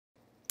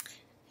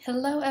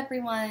Hello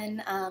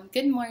everyone.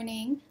 Good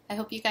morning. I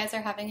hope you guys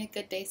are having a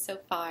good day so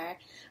far.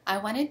 I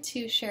wanted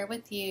to share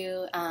with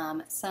you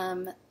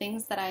some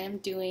things that I am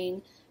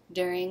doing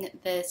during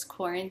this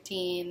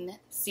quarantine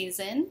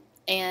season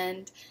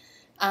and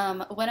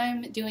what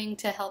I'm doing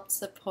to help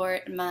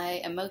support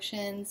my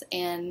emotions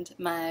and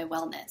my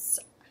wellness.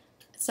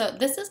 So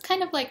this is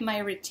kind of like my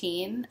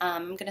routine.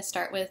 I'm going to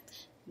start with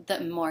the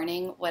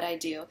morning, what I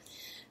do.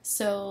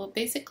 So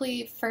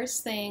basically,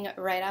 first thing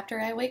right after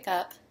I wake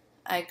up,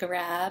 I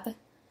grab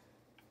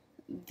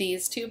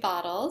these two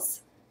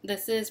bottles.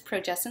 This is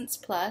Progessence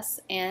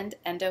Plus and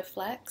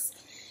Endoflex.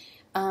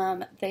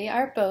 They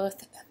are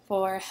both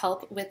for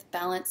help with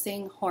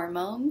balancing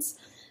hormones.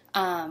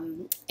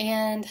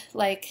 And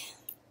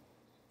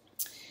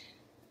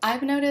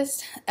I've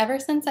noticed ever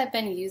since I've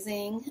been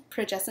using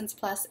Progessence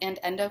Plus and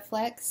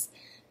Endoflex,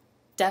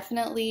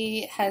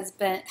 definitely has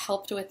been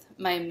helped with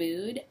my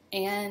mood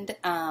and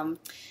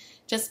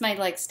just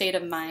my state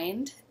of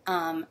mind.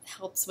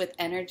 Helps with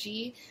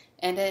energy,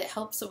 and it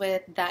helps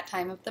with that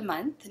time of the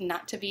month.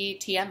 Not to be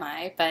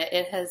TMI, but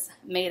it has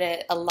made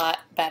it a lot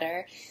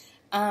better.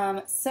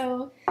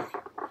 So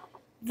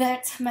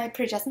that's my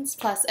Progessence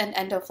Plus and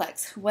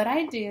Endoflex. What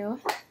I do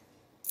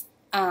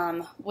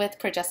with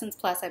Progessence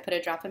Plus, I put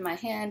a drop in my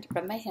hand,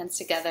 rub my hands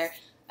together.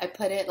 I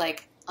put it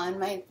on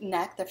my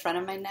neck, the front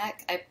of my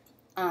neck. I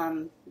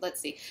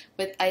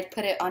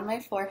put it on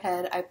my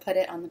forehead. I put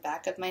it on the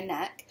back of my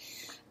neck.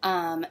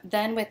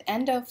 Then with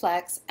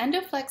Endoflex,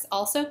 Endoflex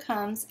also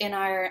comes in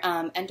our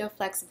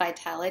Endoflex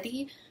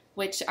Vitality,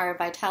 which our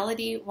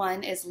Vitality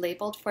one is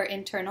labeled for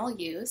internal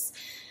use.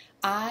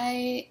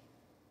 I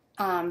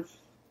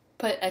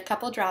put a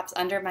couple drops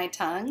under my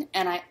tongue,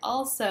 and I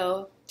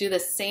also do the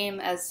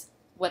same as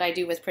what I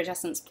do with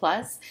Progessence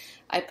Plus.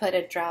 I put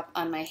a drop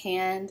on my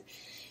hand,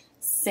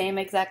 same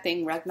exact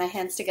thing, rub my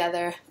hands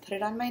together, put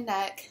it on my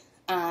neck,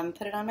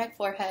 put it on my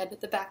forehead,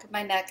 the back of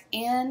my neck,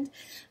 and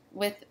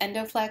with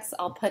Endoflex,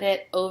 I'll put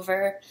it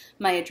over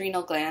my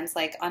adrenal glands,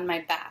 like on my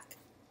back.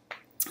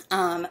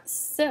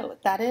 So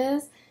that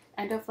is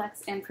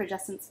Endoflex and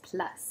Progessence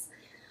Plus.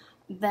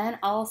 Then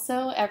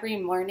also every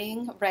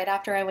morning, right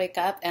after I wake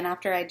up and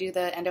after I do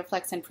the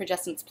Endoflex and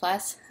Progessence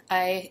Plus,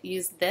 I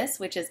use this,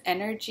 which is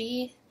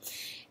Energy,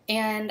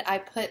 and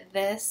I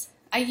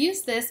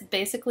use this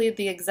basically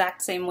the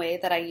exact same way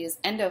that I use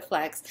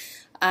Endoflex.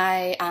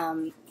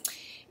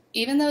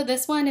 Even though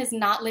this one is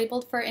not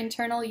labeled for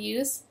internal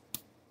use,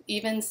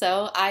 even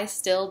so, I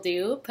still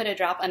do put a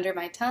drop under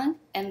my tongue,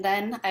 and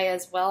then I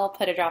as well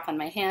put a drop on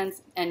my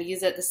hands and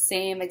use it the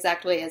same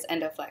exact way as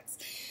Endoflex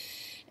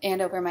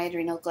and over my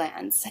adrenal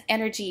glands.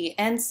 Energy.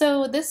 And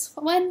so this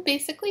one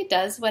basically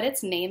does what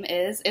its name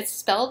is. It's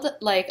spelled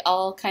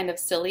all kind of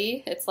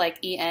silly. It's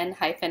like EN-R-GEE.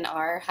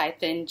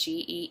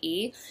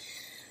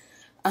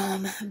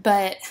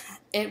 But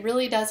it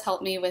really does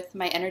help me with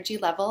my energy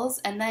levels,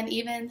 and then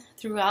even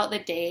throughout the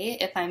day,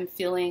 if I'm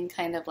feeling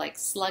kind of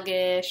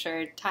sluggish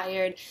or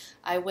tired,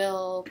 I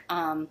will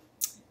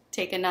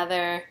take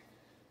another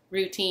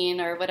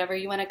routine or whatever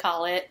you want to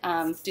call it,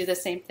 do the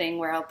same thing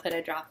where I'll put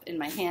a drop in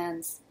my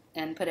hands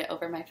and put it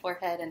over my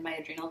forehead and my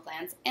adrenal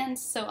glands and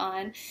so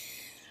on.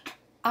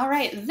 All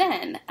right,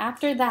 then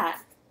after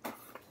that,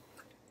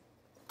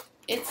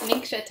 it's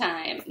Ningxia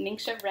time,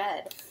 Ningxia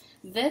Red.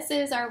 This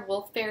is our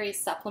Wolfberry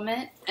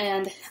supplement,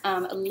 and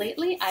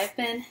lately I've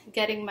been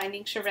getting my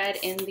Ningxia Red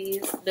in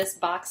this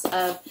box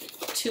of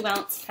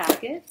 2-ounce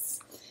packets.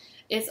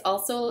 It's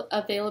also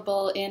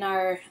available in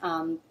our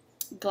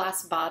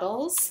glass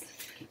bottles.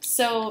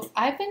 So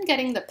I've been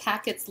getting the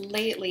packets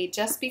lately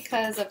just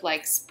because of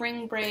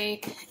spring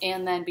break,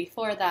 and then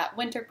before that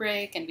winter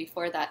break, and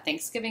before that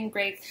Thanksgiving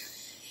break.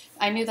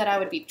 I knew that I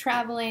would be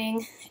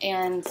traveling,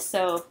 and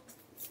so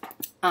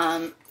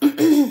I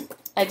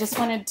just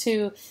wanted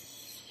to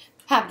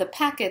have the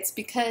packets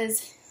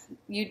because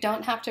you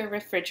don't have to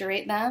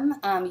refrigerate them.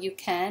 You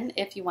can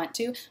if you want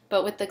to,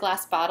 but with the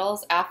glass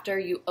bottles, after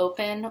you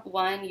open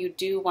one, you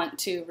do want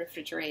to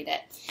refrigerate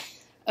it.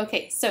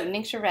 Okay, so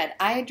Ningxia Red.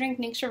 I drink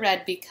Ningxia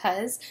Red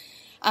because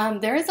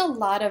there is a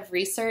lot of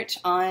research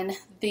on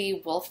the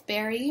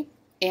wolfberry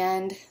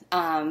and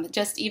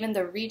just even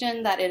the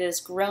region that it is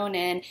grown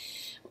in,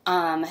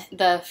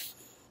 the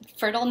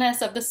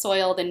fertileness of the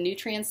soil, the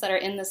nutrients that are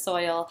in the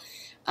soil,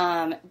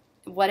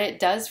 what it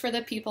does for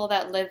the people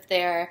that live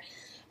there,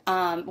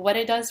 what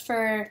it does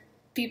for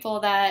people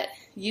that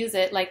use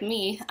it, like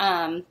me,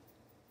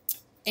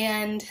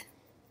 and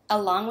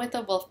along with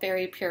the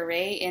wolfberry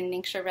puree in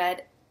Ningxia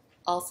Red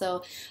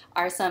also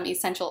are some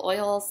essential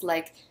oils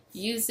like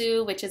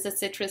yuzu, which is a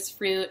citrus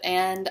fruit,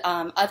 and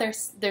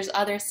there's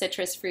other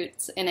citrus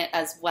fruits in it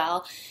as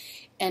well.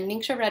 And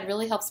Ningxia Red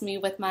really helps me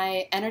with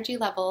my energy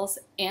levels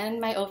and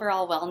my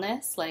overall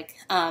wellness.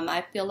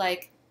 I feel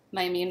like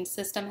my immune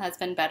system has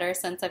been better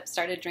since I've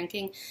started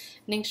drinking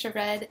Ningxia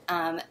Red,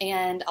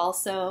 and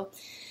also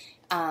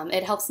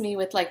it helps me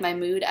with my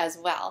mood as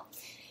well.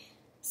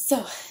 So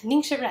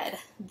Ningxia Red.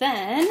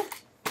 Then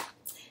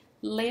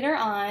later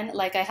on,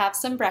 I have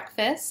some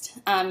breakfast.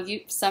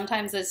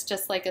 Sometimes it's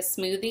just like a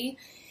smoothie,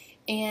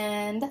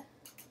 and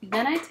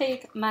Then I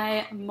take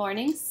my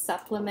morning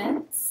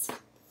supplements.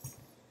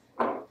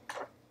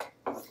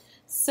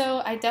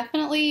 So I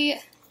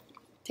definitely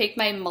take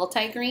my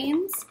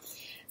multigreens.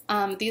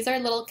 These are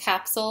little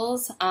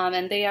capsules,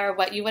 and they are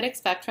what you would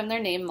expect from their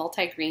name,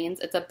 multigreens.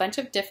 It's a bunch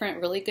of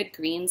different really good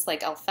greens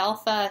like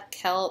alfalfa,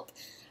 kelp,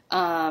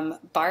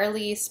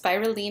 barley,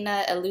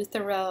 spirulina,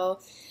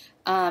 eleuthero.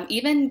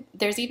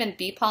 There's even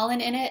bee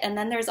pollen in it, and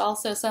then there's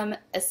also some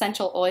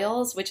essential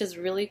oils, which is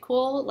really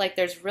cool. Like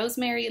there's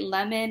rosemary,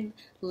 lemon,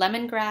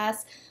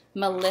 lemongrass,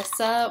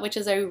 melissa, which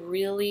is a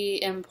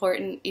really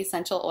important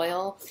essential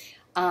oil.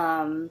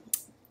 And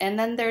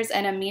then there's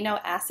an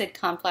amino acid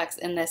complex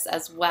in this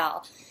as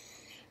well.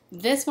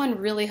 This one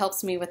really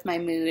helps me with my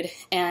mood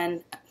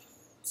and,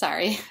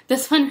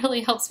 this one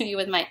really helps me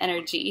with my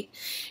energy.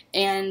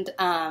 And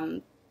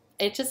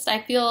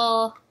I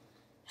feel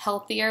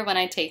healthier when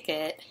I take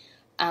it.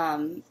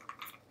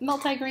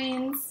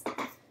 Multigreens.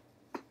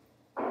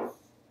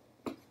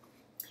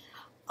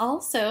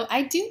 Also,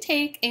 I do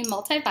take a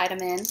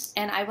multivitamin,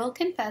 and I will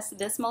confess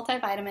this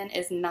multivitamin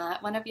is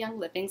not one of Young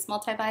Living's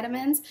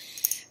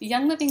multivitamins.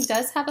 Young Living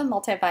does have a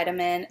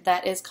multivitamin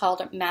that is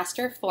called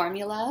Master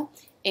Formula,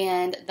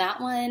 and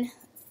that one,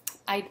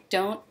 I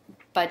don't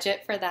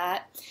budget for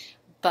that,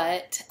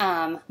 but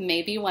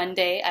maybe one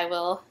day I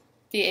will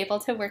be able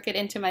to work it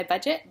into my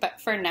budget,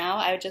 but for now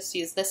I would just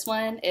use this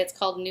one. It's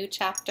called New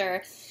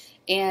Chapter,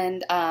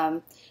 and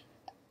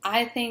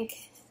I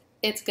think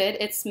it's good.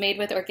 It's made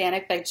with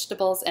organic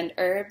vegetables and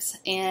herbs,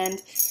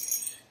 and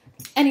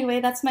anyway,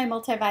 that's my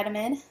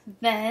multivitamin.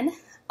 Then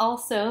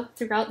also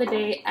throughout the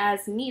day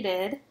as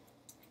needed,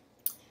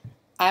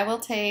 I will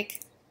take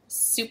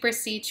Super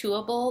C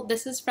Chewable.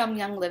 This is from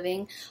Young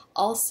Living.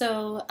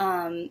 Also,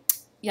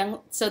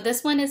 so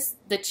this one is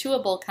the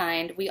chewable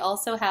kind. We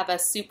also have a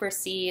Super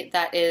C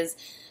that is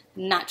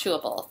not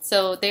chewable.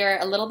 So they're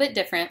a little bit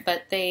different,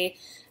 but they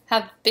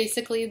have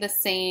basically the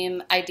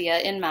same idea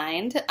in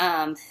mind.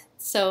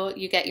 So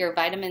you get your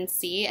vitamin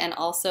C and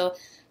also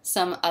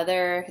some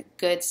other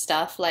good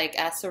stuff like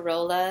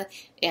acerola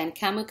and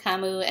camu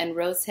camu and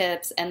rose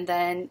hips, and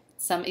then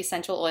some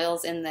essential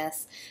oils in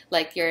this,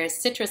 like your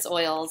citrus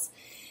oils.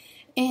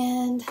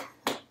 And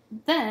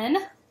then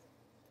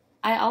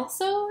I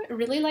also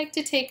really like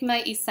to take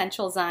my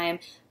Essential Zyme.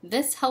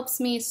 This helps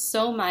me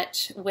so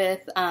much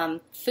with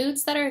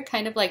foods that are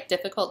kind of like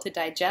difficult to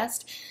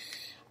digest.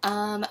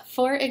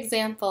 For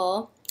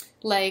example,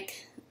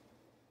 like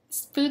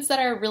foods that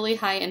are really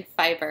high in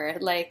fiber,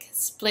 like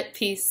split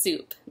pea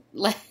soup,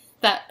 like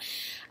that.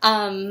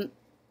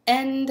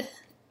 And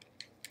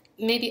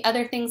maybe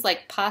other things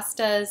like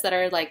pastas that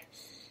are like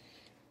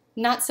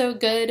not so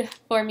good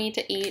for me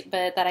to eat,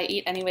 but that I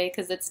eat anyway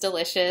because it's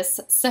delicious.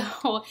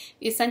 So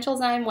Essential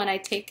Zyme, when I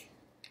take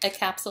a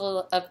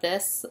capsule of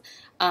this,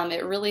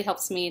 it really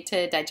helps me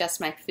to digest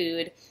my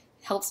food,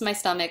 helps my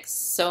stomach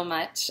so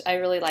much. I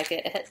really like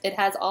it. It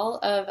has all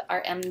of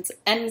our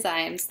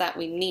enzymes that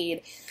we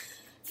need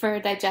for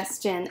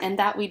digestion and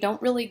that we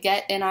don't really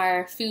get in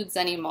our foods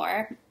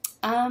anymore.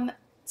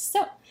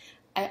 So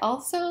I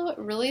also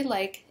really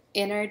like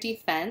Inner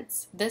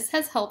Defense. This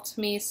has helped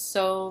me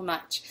so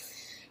much.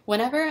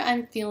 Whenever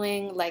I'm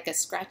feeling like a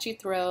scratchy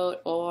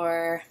throat,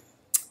 or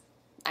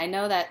I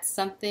know that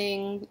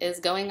something is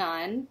going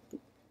on,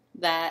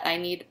 that I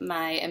need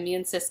my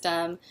immune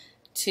system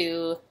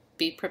to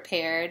be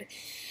prepared,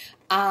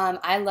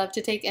 I love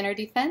to take Inner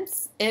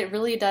Defense. It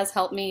really does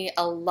help me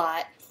a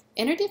lot.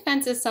 Inner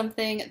Defense is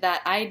something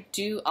that I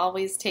do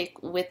always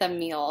take with a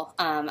meal.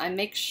 I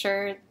make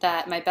sure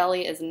that my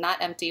belly is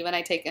not empty when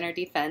I take Inner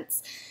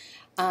Defense.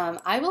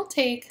 I will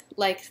take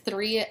like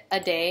 3 a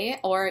day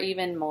or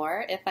even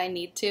more if I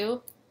need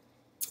to.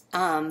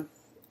 I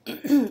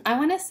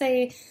want to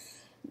say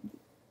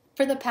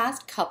for the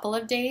past couple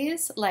of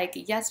days,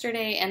 like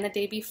yesterday and the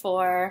day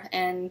before,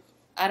 and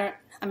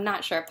I'm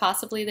not sure,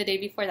 possibly the day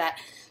before that,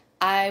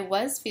 I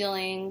was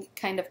feeling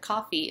kind of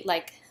coughy.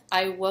 Like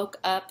I woke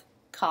up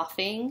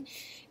coughing,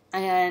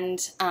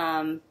 and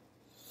I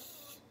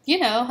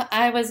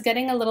was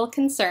getting a little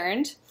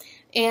concerned.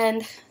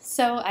 And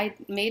so I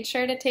made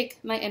sure to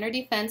take my Inner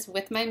Defense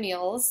with my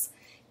meals,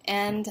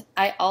 and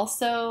I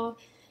also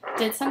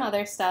did some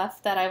other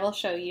stuff that I will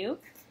show you.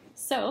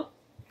 So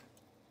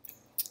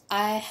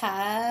I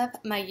have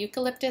my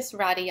Eucalyptus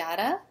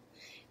radiata,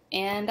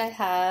 and I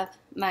have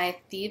my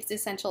Thieves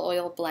Essential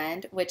Oil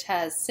Blend, which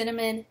has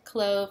cinnamon,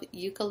 clove,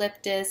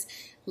 eucalyptus,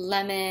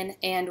 lemon,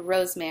 and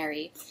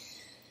rosemary.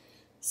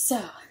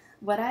 So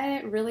what I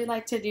really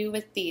like to do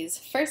with these,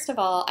 first of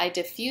all, I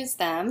diffuse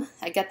them.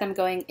 I get them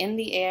going in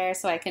the air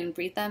so I can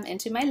breathe them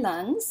into my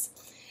lungs.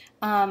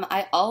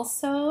 I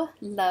also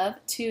love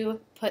to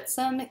put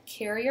some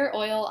carrier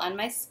oil on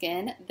my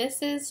skin.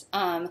 This is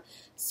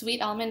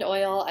sweet almond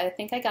oil. I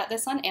think I got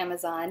this on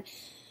Amazon.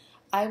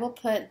 I will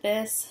put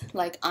this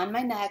like on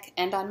my neck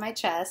and on my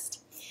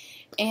chest.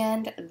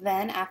 And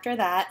then after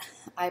that,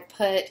 I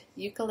put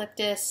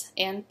eucalyptus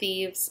and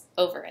Thieves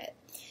over it.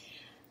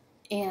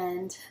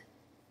 And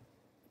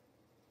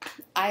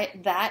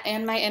that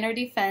and my Inner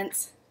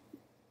Defense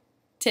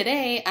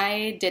today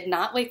I did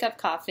not wake up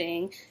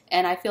coughing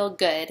and I feel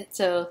good.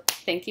 So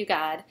thank you,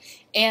 God.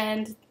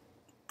 And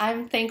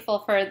I'm thankful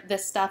for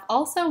this stuff.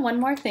 Also, one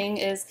more thing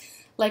is,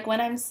 like, when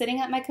I'm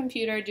sitting at my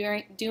computer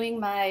doing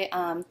my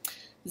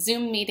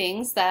Zoom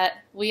meetings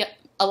that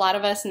a lot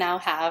of us now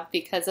have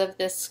because of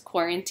this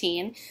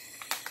quarantine,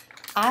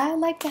 I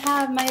like to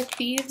have my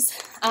Thieves.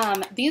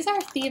 These are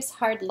Thieves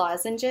Hard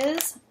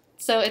Lozenges.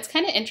 So it's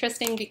kind of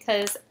interesting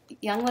because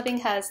Young Living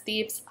has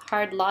Thieves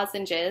Hard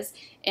Lozenges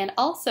and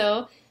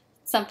also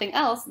something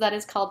else that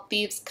is called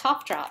Thieves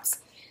Cough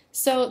Drops.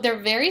 So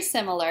they're very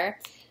similar.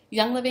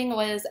 Young Living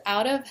was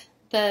out of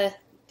the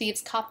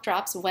Thieves Cough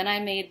Drops when I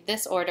made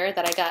this order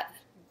that I got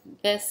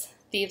this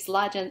Thieves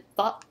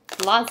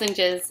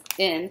Lozenges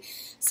in.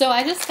 So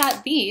I just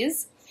got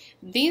these.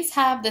 These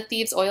have the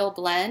Thieves Oil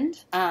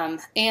Blend,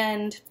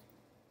 and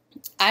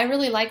I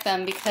really like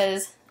them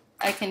because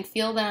I can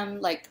feel them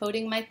like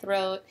coating my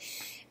throat,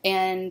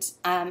 and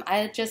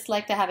I just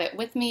like to have it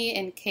with me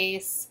in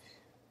case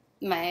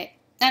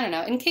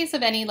in case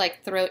of any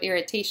like throat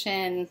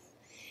irritation.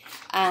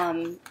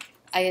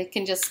 I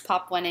can just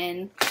pop one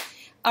in.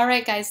 All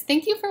right, guys,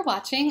 thank you for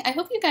watching. I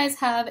hope you guys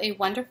have a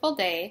wonderful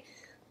day.